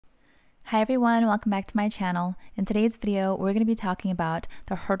Hi everyone, welcome back to my channel. In today's video, we're going to be talking about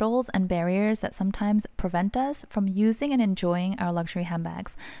the hurdles and barriers that sometimes prevent us from using and enjoying our luxury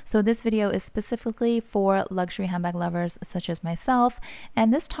handbags. So this video is specifically for luxury handbag lovers such as myself,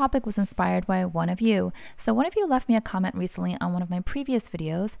 and this topic was inspired by one of you. So one of you left me a comment recently on one of my previous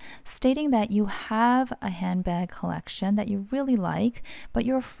videos stating that you have a handbag collection that you really like, but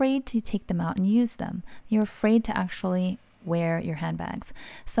you're afraid to take them out and use them. You're afraid to actually wear your handbags.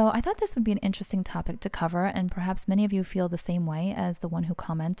 So I thought this would be an interesting topic to cover, and perhaps many of you feel the same way as the one who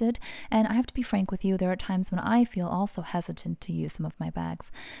commented. And I have to be frank with you, there are times when I feel also hesitant to use some of my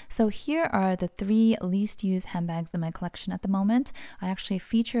bags. So here are the 3 least used handbags in my collection at the moment. I actually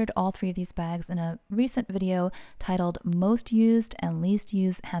featured all 3 of these bags in a recent video titled Most Used and Least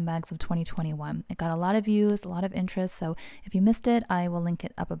Used Handbags of 2021. It got a lot of views, a lot of interest, so if you missed it, I will link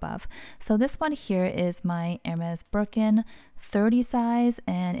it up above. So this one here is my Hermes Birkin 30 size,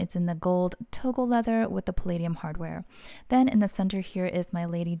 and it's in the gold Togo leather with the palladium hardware. Then in the center here is my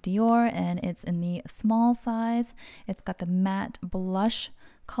Lady Dior, and it's in the small size. It's got the matte blush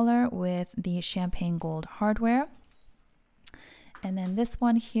color with the champagne gold hardware. And then this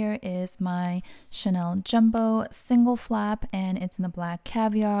one here is my Chanel Jumbo single flap, and it's in the black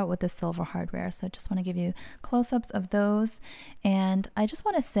caviar with the silver hardware. So just want to give you close-ups of those. And I just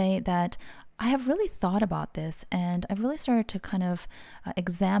want to say that I have really thought about this, and I've really started to kind of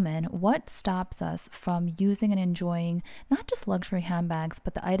examine what stops us from using and enjoying not just luxury handbags,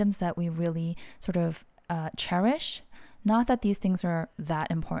 but the items that we really sort of cherish. Not that these things are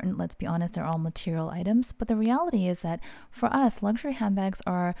that important, let's be honest, they're all material items, but the reality is that for us, luxury handbags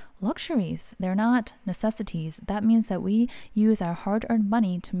are luxuries. They're not necessities. That means that we use our hard-earned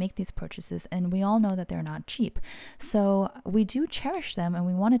money to make these purchases, and we all know that they're not cheap. So we do cherish them, and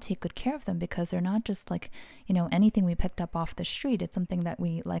we want to take good care of them because they're not just like, you know, anything we picked up off the street. It's something that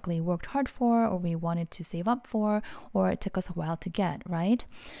we likely worked hard for, or we wanted to save up for, or it took us a while to get, right?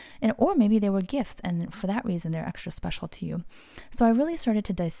 And or maybe they were gifts, and for that reason, they're extra special to you. So I really started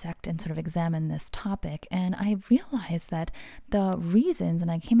to dissect and sort of examine this topic, and I realized that the reasons, and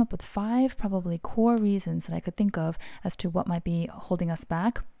I came up with 5 probably core reasons that I could think of as to what might be holding us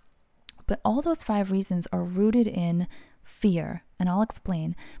back. But all those 5 reasons are rooted in fear, and I'll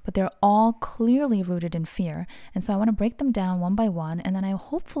explain, but they're all clearly rooted in fear. And so I want to break them down one by one, and then I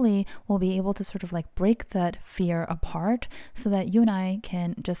hopefully will be able to sort of like break that fear apart so that you and I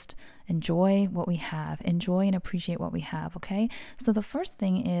can just enjoy what we have, enjoy and appreciate what we have, okay? So the first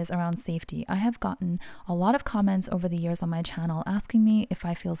thing is around safety. I have gotten a lot of comments over the years on my channel asking me if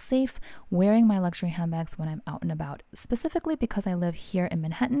I feel safe wearing my luxury handbags when I'm out and about, specifically because I live here in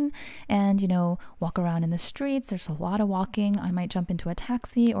Manhattan and, you know, walk around in the streets. There's a lot of walking. I might jump into a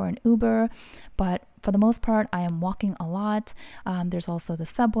taxi or an Uber, but for the most part, I am walking a lot. There's also the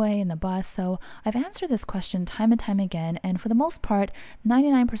subway and the bus. So I've answered this question time and time again. And for the most part,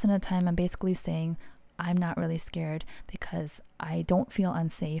 99% of the time, I'm basically saying, I'm not really scared because I don't feel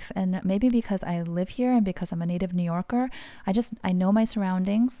unsafe. And maybe because I live here and because I'm a native New Yorker, I know my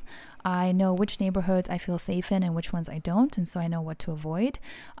surroundings. I know which neighborhoods I feel safe in and which ones I don't. And so I know what to avoid.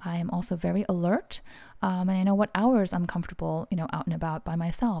 I am also very alert. And I know what hours I'm comfortable, you know, out and about by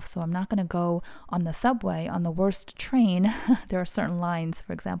myself. So I'm not going to go on the subway, on the worst train. There are certain lines,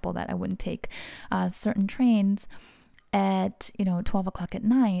 for example, that I wouldn't take. Certain trains at, you know, 12 o'clock at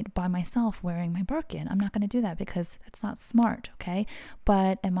night by myself wearing my Birkin. I'm not going to do that because it's not smart, okay?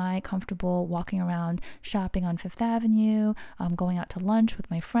 But am I comfortable walking around shopping on Fifth Avenue, going out to lunch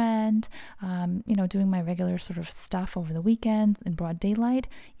with my friend, you know, doing my regular sort of stuff over the weekends in broad daylight?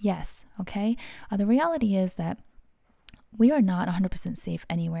 Yes, okay? The reality is that we are not 100% safe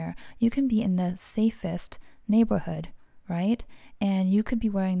anywhere. You can be in the safest neighborhood, right? And you could be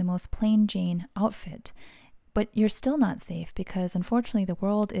wearing the most plain Jane outfit, but you're still not safe because unfortunately the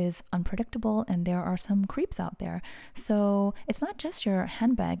world is unpredictable and there are some creeps out there. So it's not just your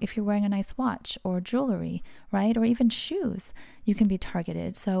handbag. If you're wearing a nice watch or jewelry, right? Or even shoes, you can be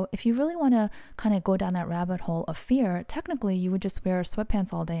targeted. So if you really want to kind of go down that rabbit hole of fear, technically you would just wear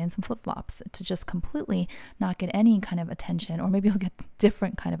sweatpants all day and some flip-flops to just completely not get any kind of attention, or maybe you'll get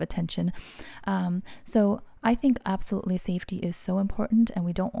different kind of attention. So I think absolutely safety is so important, and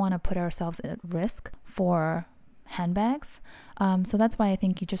we don't want to put ourselves at risk for handbags. So that's why I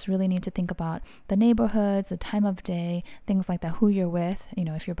think you just really need to think about the neighborhoods, the time of day, things like that, who you're with. You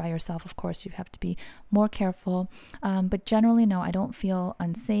know, if you're by yourself, of course, you have to be more careful. But generally, no, I don't feel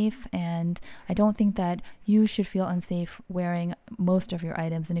unsafe, and I don't think that you should feel unsafe wearing most of your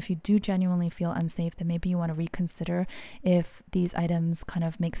items. And if you do genuinely feel unsafe, then maybe you want to reconsider if these items kind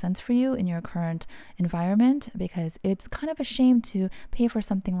of make sense for you in your current environment, because it's kind of a shame to pay for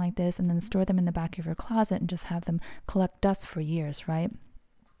something like this and then store them in the back of your closet and just have them collect dust for years, right?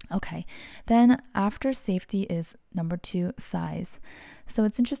 Okay, then after safety is number 2, size. So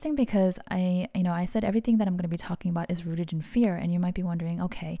it's interesting because I said everything that I'm going to be talking about is rooted in fear, and you might be wondering,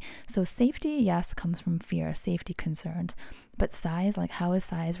 okay, so safety, yes, comes from fear, safety concerns, but size, like how is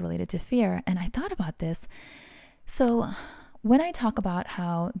size related to fear? And I thought about this. So when I talk about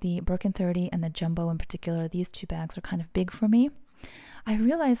how the Birkin 30 and the Jumbo in particular, these 2 bags are kind of big for me, I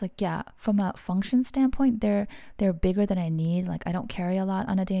realized, like, yeah, from a function standpoint, they're bigger than I need. Like, I don't carry a lot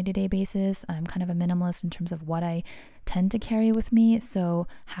on a day-to-day basis. I'm kind of a minimalist in terms of what I tend to carry with me, so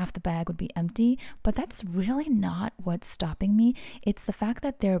half the bag would be empty. But that's really not what's stopping me. It's the fact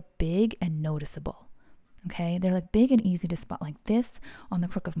that they're big and noticeable. Okay, they're like big and easy to spot. Like this on the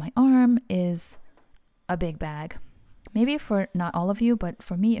crook of my arm is a big bag. Maybe for not all of you, but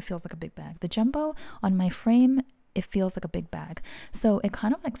for me, it feels like a big bag. The Jumbo on my frame, it feels like a big bag. So it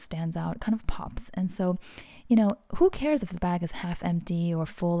kind of like stands out, it kind of pops. And so, you know, who cares if the bag is half empty or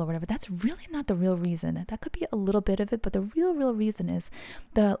full or whatever? That's really not the real reason. That could be a little bit of it, but the real reason is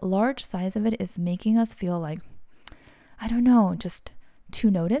the large size of it is making us feel like, I don't know, just too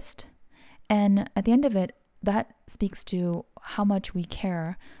noticed. And at the end of it, that speaks to how much we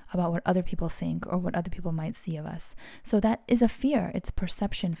care about what other people think or what other people might see of us. So that is a fear. It's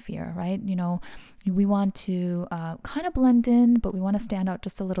perception fear, right? You know, we want to kind of blend in, but we want to stand out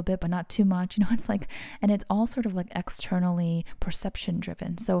just a little bit, but not too much. You know, it's like, and it's all sort of like externally perception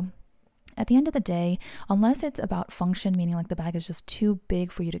driven. So at the end of the day, unless it's about function, meaning like the bag is just too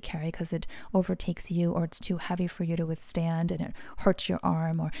big for you to carry because it overtakes you, or it's too heavy for you to withstand and it hurts your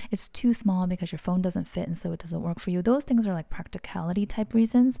arm, or it's too small because your phone doesn't fit and so it doesn't work for you, those things are like practicality type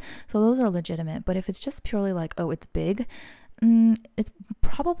reasons. So those are legitimate. But if it's just purely like, oh, it's big, it's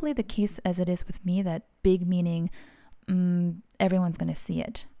probably the case as it is with me, that big meaning everyone's going to see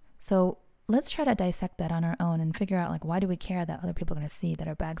it. So let's try to dissect that on our own and figure out, like, why do we care that other people are going to see that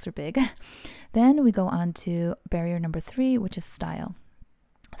our bags are big? Then we go on to barrier number 3, which is style.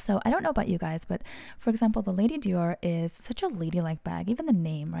 So I don't know about you guys, but for example, the Lady Dior is such a ladylike bag, even the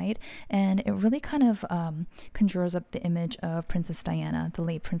name, right? And it really kind of conjures up the image of Princess Diana, the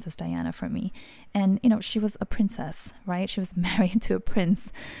late Princess Diana for me. And, you know, she was a princess, right? She was married to a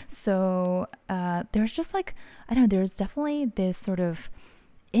prince. So there's just like, I don't know, there's definitely this sort of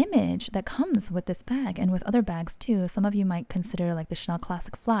image that comes with this bag and with other bags too. Some of you might consider like the Chanel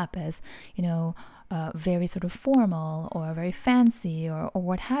Classic Flap as, you know, very sort of formal or very fancy or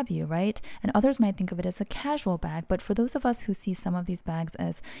what have you, right? And others might think of it as a casual bag. But for those of us who see some of these bags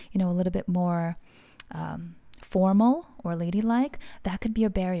as, you know, a little bit more formal or ladylike, that could be a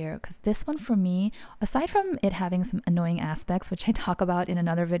barrier. Because this one for me, aside from it having some annoying aspects, which I talk about in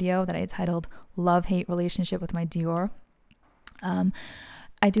another video that I titled Love-Hate Relationship with My Dior,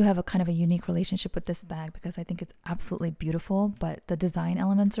 I do have a kind of a unique relationship with this bag because I think it's absolutely beautiful, but the design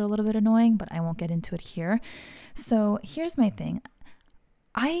elements are a little bit annoying, but I won't get into it here. So here's my thing.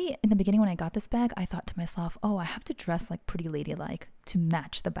 In the beginning when I got this bag, I thought to myself, oh, I have to dress like pretty ladylike to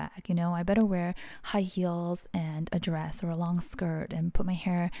match the bag. You know, I better wear high heels and a dress or a long skirt and put my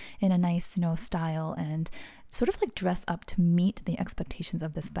hair in a nice, you know, style and sort of like dress up to meet the expectations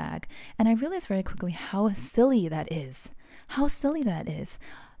of this bag. And I realized very quickly how silly that is. How silly that is.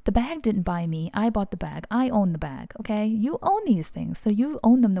 The bag didn't buy me. I bought the bag. I own the bag, okay? You own these things, so you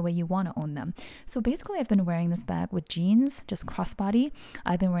own them the way you want to own them. So basically, I've been wearing this bag with jeans, just crossbody.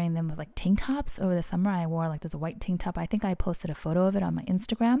 I've been wearing them with like tank tops. Over the summer, I wore like this white tank top. I think I posted a photo of it on my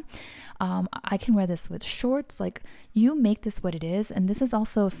Instagram. I can wear this with shorts. Like, you make this what it is. And this is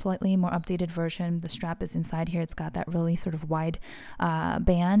also a slightly more updated version. The strap is inside here. It's got that really sort of wide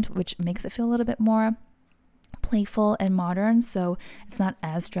band, which makes it feel a little bit more playful and modern, so it's not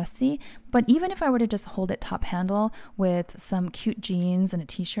as dressy. But even if I were to just hold it top handle with some cute jeans and a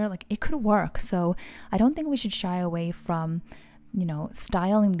t-shirt, like, it could work. So I don't think we should shy away from, you know,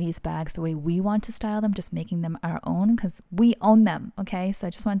 styling these bags the way we want to style them, just making them our own, because we own them. Okay, so I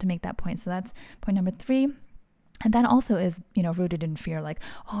just wanted to make that point. So that's point number 3. And that also is, you know, rooted in fear, like,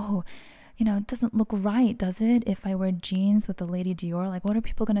 oh, you know, it doesn't look right, does it? If I wear jeans with the Lady Dior, like what are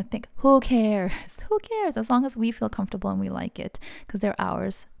people gonna think? Who cares? Who cares? As long as we feel comfortable and we like it, because they're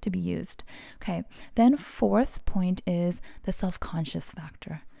ours to be used. Okay, then fourth point is the self-conscious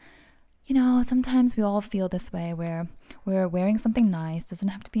factor. You know, sometimes we all feel this way where we're wearing something nice. Doesn't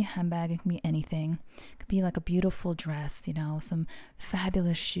have to be a handbag, it can be anything. It could be like a beautiful dress, you know, some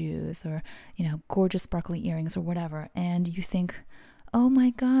fabulous shoes, or, you know, gorgeous sparkly earrings or whatever. And you think, oh my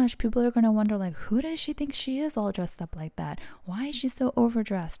gosh, people are going to wonder, like, who does she think she is all dressed up like that? Why is she so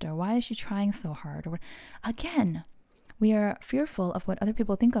overdressed? Or why is she trying so hard? Or again, we are fearful of what other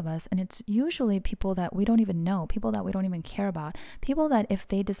people think of us, and it's usually people that we don't even know, people that we don't even care about, people that if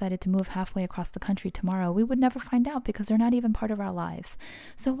they decided to move halfway across the country tomorrow, we would never find out because they're not even part of our lives.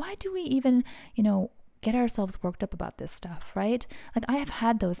 So why do we even, you know, get ourselves worked up about this stuff, right? Like I have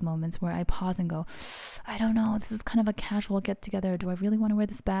had those moments where I pause and go, I don't know, this is kind of a casual get together. Do I really want to wear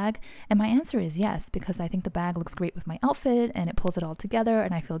this bag? And my answer is yes, because I think the bag looks great with my outfit and it pulls it all together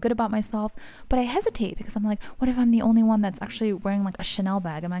and I feel good about myself. But I hesitate because I'm like, what if I'm the only one that's actually wearing like a Chanel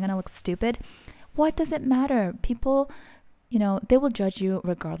bag? Am I going to look stupid? What does it matter? People, you know, they will judge you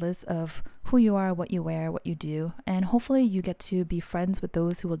regardless of who you are, what you wear, what you do. And hopefully you get to be friends with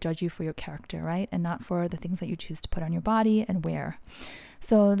those who will judge you for your character, right? And not for the things that you choose to put on your body and wear.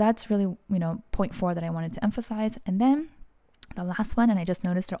 So that's really, you know, point 4 that I wanted to emphasize. And then the last one, and I just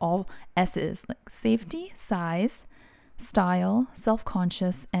noticed they're all S's, like safety, size, style,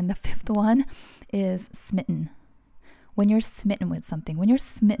 self-conscious. And the 5th one is smitten. When you're smitten with something, when you're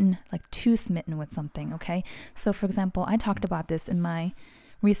smitten, like too smitten with something, okay? So for example, I talked about this in my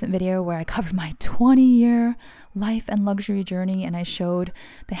recent video where I covered my 20-year life and luxury journey, and I showed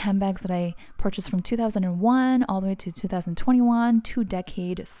the handbags that I purchased from 2001 all the way to 2021,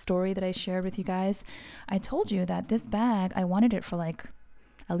 2-decade story that I shared with you guys. I told you that this bag, I wanted it for like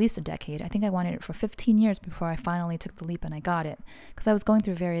at least a decade. I think I wanted it for 15 years before I finally took the leap and I got it, because I was going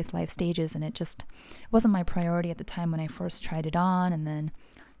through various life stages and it wasn't my priority at the time when I first tried it on. And then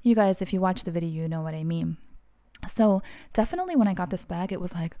you guys, if you watch the video, you know what I mean. So definitely when I got this bag, it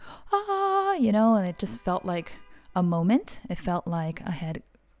was like, you know, and it just felt like a moment. It felt like I had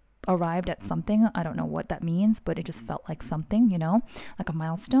arrived at something. I don't know what that means, but it just felt like something, you know, like a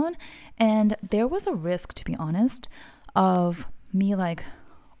milestone. And there was a risk, to be honest, of me like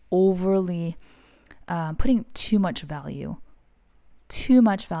overly putting too much value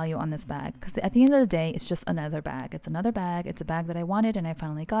on this bag, because at the end of the day, it's just another bag. It's another bag. It's a bag that I wanted and I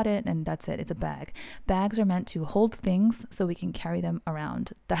finally got it, and that's it. It's a bag. Bags are meant to hold things so we can carry them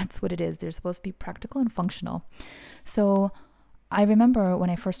around. That's what it is. They're supposed to be practical and functional. So I remember when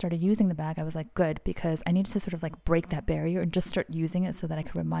I first started using the bag, I was like, good, because I needed to sort of like break that barrier and just start using it so that I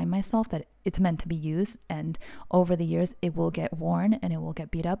could remind myself that it's meant to be used. And over the years, it will get worn and it will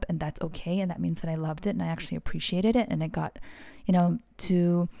get beat up, and that's okay. And that means that I loved it and I actually appreciated it, and it got, you know,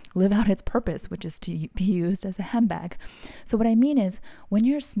 to live out its purpose, which is to be used as a handbag. So what I mean is, when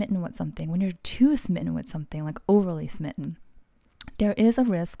you're smitten with something, when you're too smitten with something, like overly smitten, there is a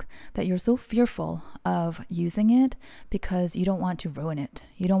risk that you're so fearful of using it because you don't want to ruin it.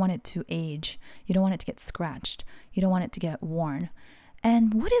 You don't want it to age. You don't want it to get scratched. You don't want it to get worn.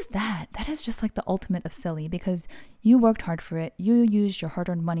 And what is that? That is just like the ultimate of silly, because you worked hard for it. You used your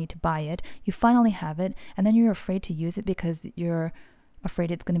hard-earned money to buy it. You finally have it, and then you're afraid to use it because you're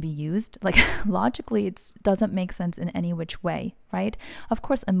afraid it's going to be used. Like logically, it doesn't make sense in any which way, right? Of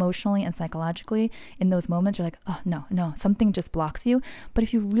course, emotionally and psychologically, in those moments, you're like, oh, no, something just blocks you. But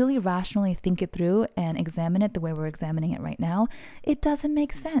if you really rationally think it through and examine it the way we're examining it right now, it doesn't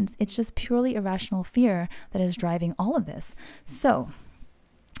make sense. It's just purely irrational fear that is driving all of this. So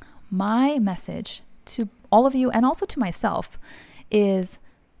my message to all of you, and also to myself, is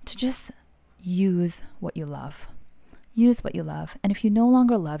to just use what you love. Use what you love. And if you no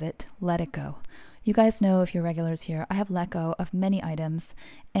longer love it, let it go. You guys know, if you're regulars here, I have let go of many items,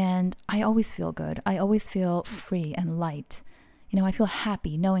 and I always feel good. I always feel free and light. You know, I feel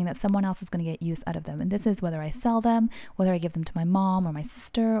happy knowing that someone else is going to get use out of them. And this is whether I sell them, whether I give them to my mom or my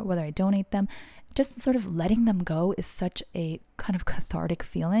sister, whether I donate them. Just sort of letting them go is such a kind of cathartic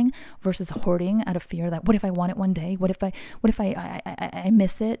feeling versus hoarding out of fear that, what if I want it one day? What if I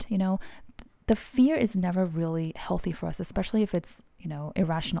miss it? You know, the fear is never really healthy for us, especially if it's, you know,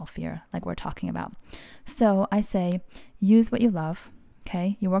 irrational fear like we're talking about. So I say, use what you love.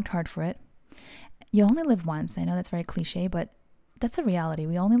 Okay. You worked hard for it. You only live once. I know that's very cliche, but that's the reality.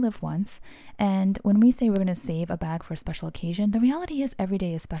 We only live once. And when we say we're going to save a bag for a special occasion, the reality is every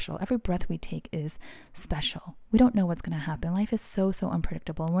day is special. Every breath we take is special. We don't know what's going to happen. Life is so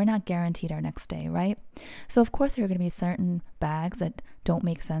unpredictable, and we're not guaranteed our next day, right? So of course there are going to be certain bags that don't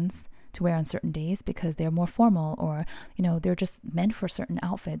make sense to wear on certain days because they're more formal, or they're just meant for certain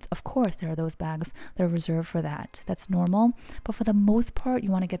outfits. Of course, there are those bags that are reserved for that. That's normal. But for the most part,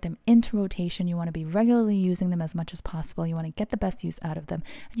 you want to get them into rotation. You want to be regularly using them as much as possible. You want to get the best use out of them,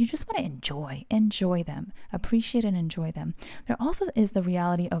 and you just want to enjoy them, appreciate and enjoy them. There also is the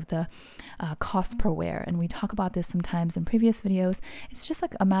reality of the cost per wear, and we talk about this sometimes in previous videos. It's just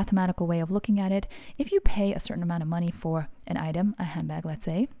like a mathematical way of looking at it. If you pay a certain amount of money for an item, a handbag, let's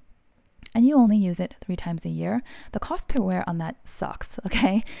say, and you only use it 3 times a year, the cost per wear on that sucks,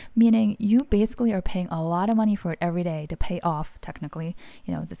 okay? Meaning you basically are paying a lot of money for it every day to pay off, technically.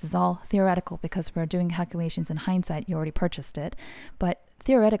 This is all theoretical because we're doing calculations in hindsight. You already purchased it. But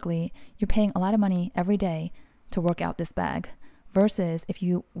theoretically, you're paying a lot of money every day to work out this bag. Versus if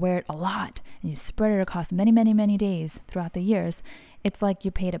you wear it a lot and you spread it across many, many, many days throughout the years, it's like you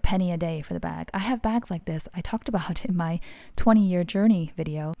paid a penny a day for the bag. I have bags like this I talked about in my 20-year journey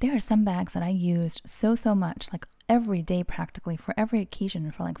video. There are some bags that I used so much, like every day practically, for every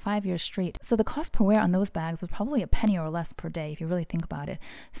occasion for like 5 years straight. So the cost per wear on those bags was probably a penny or less per day if you really think about it.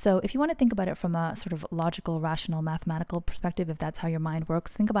 So if you want to think about it from a sort of logical, rational, mathematical perspective, if that's how your mind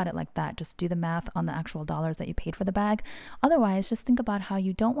works, think about it like that. Just do the math on the actual dollars that you paid for the bag. Otherwise, just think about how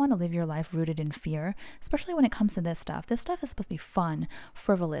you don't want to live your life rooted in fear, especially when it comes to this stuff. This stuff is supposed to be fun,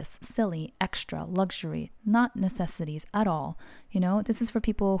 frivolous, silly, extra, luxury, not necessities at all. This is for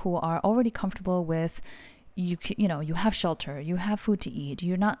people who are already comfortable with you have shelter, you have food to eat,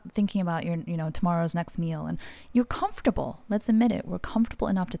 you're not thinking about your tomorrow's next meal, and you're comfortable. Let's admit it, we're comfortable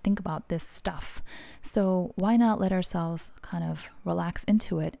enough to think about this stuff. So why not let ourselves kind of relax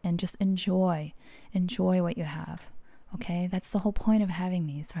into it and just enjoy what you have? Okay, that's the whole point of having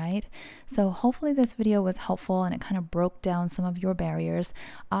these, right? So hopefully this video was helpful and it kind of broke down some of your barriers.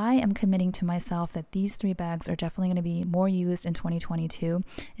 I am committing to myself that these 3 bags are definitely going to be more used in 2022.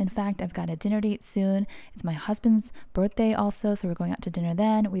 In fact, I've got a dinner date soon. It's my husband's birthday also, so we're going out to dinner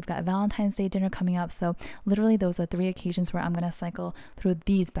then. We've got a Valentine's Day dinner coming up. So literally those are 3 occasions where I'm going to cycle through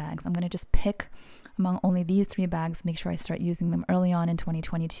these bags. I'm going to just pick among only these 3 bags, make sure I start using them early on in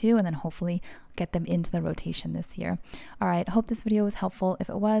 2022, and then hopefully get them into the rotation this year. All right, hope this video was helpful. If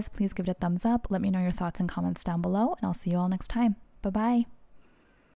it was, please give it a thumbs up. Let me know your thoughts and comments down below, and I'll see you all next time. Bye-bye.